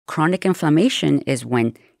Chronic inflammation is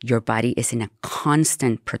when your body is in a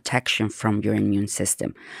constant protection from your immune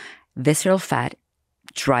system. Visceral fat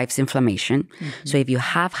drives inflammation. So if you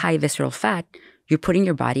have high visceral fat, you're putting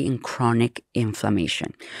your body in chronic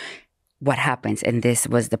inflammation. What happens, and this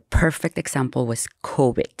was the perfect example, was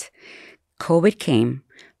COVID. COVID came,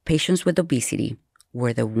 patients with obesity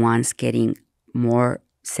were the ones getting more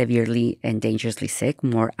severely and dangerously sick,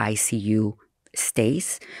 more ICU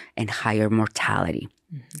stays, and higher mortality.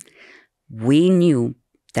 We knew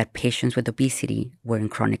that patients with obesity were in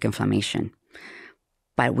chronic inflammation,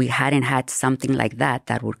 but we hadn't had something like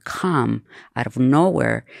that would come out of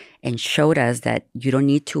nowhere and showed us that you don't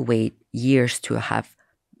need to wait years to have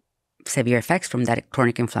severe effects from that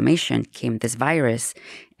chronic inflammation. Came this virus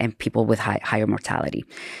and people with higher mortality.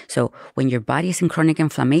 So when your body is in chronic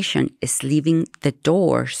inflammation, it's leaving the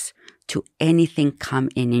doors to anything come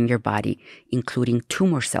in your body, including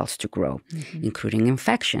tumor cells to grow, including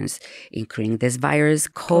infections, including this virus,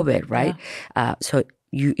 COVID, right? Yeah. So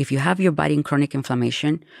if you have your body in chronic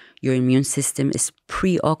inflammation, your immune system is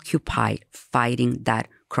preoccupied fighting that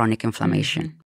chronic inflammation.